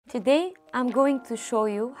Today, I'm going to show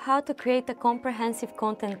you how to create a comprehensive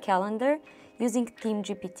content calendar using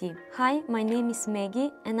Team-GPT. Hi, my name is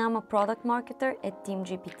Maggie and I'm a product marketer at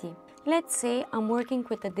Team-GPT. Let's say I'm working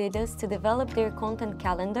with Adidas to develop their content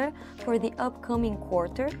calendar for the upcoming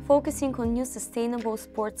quarter, focusing on new sustainable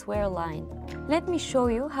sportswear line. Let me show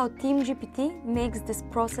you how Team-GPT makes this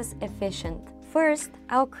process efficient. First,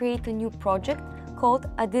 I'll create a new project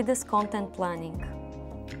called Adidas Content Planning.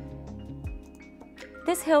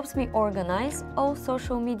 This helps me organize all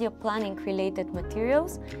social media planning related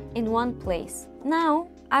materials in one place. Now,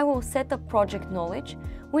 I will set up project knowledge,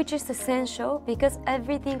 which is essential because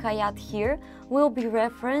everything I add here will be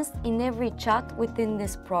referenced in every chat within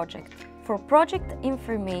this project. For project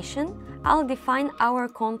information, I'll define our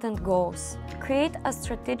content goals. Create a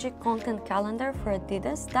strategic content calendar for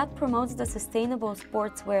Adidas that promotes the sustainable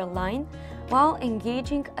sportswear line while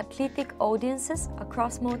engaging athletic audiences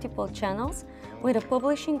across multiple channels with a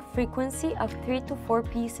publishing frequency of 3 to 4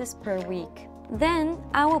 pieces per week. Then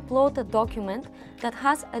I'll upload a document that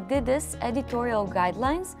has Adidas editorial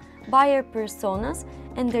guidelines, buyer personas,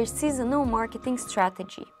 and their seasonal marketing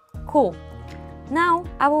strategy. Cool! Now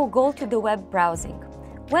I will go to the web browsing.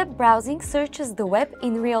 Web browsing searches the web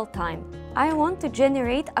in real time. I want to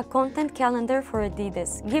generate a content calendar for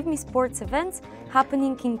Adidas. Give me sports events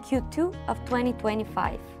happening in Q2 of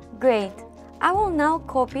 2025. Great! I will now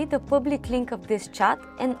copy the public link of this chat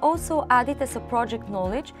and also add it as a project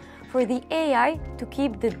knowledge for the AI to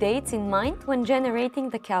keep the dates in mind when generating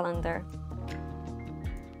the calendar.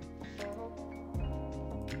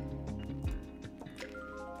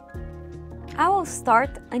 I will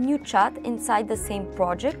start a new chat inside the same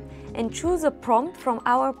project and choose a prompt from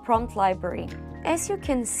our prompt library. As you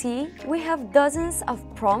can see, we have dozens of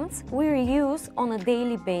prompts we reuse on a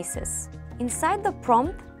daily basis. Inside the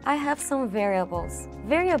prompt, I have some variables.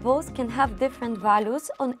 Variables can have different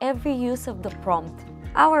values on every use of the prompt.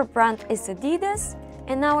 Our brand is Adidas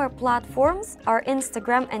and our platforms are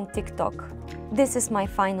Instagram and TikTok. This is my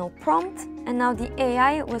final prompt and now the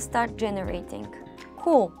AI will start generating.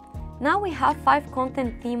 Cool! Now we have 5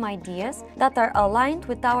 content theme ideas that are aligned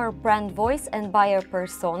with our brand voice and buyer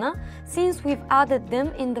persona since we've added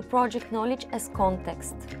them in the project knowledge as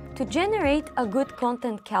context. To generate a good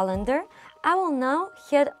content calendar, I will now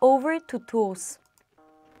head over to Tools.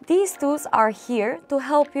 These tools are here to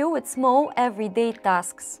help you with small everyday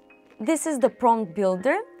tasks. This is the prompt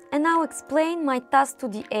builder and I'll explain my task to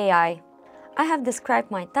the AI. I have described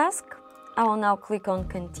my task. I will now click on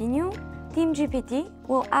Continue. Team-GPT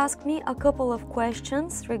will ask me a couple of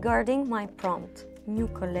questions regarding my prompt. New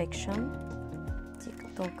collection,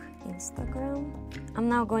 TikTok, Instagram. I'm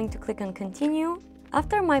now going to click on Continue.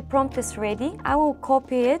 After my prompt is ready, I will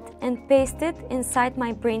copy it and paste it inside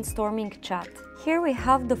my brainstorming chat. Here we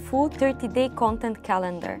have the full 30-day content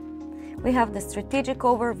calendar. We have the strategic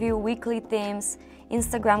overview, weekly themes,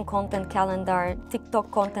 Instagram content calendar, TikTok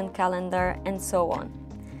content calendar, and so on.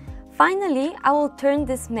 Finally, I will turn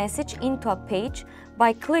this message into a page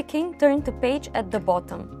by clicking Turn to Page at the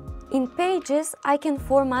bottom. In Pages, I can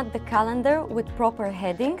format the calendar with proper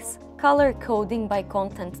headings, color coding by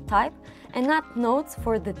content type, and add notes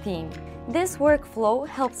for the theme. This workflow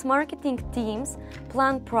helps marketing teams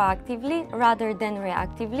plan proactively rather than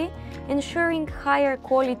reactively, ensuring higher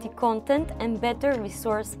quality content and better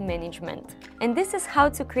resource management. And this is how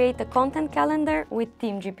to create a content calendar with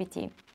Team-GPT.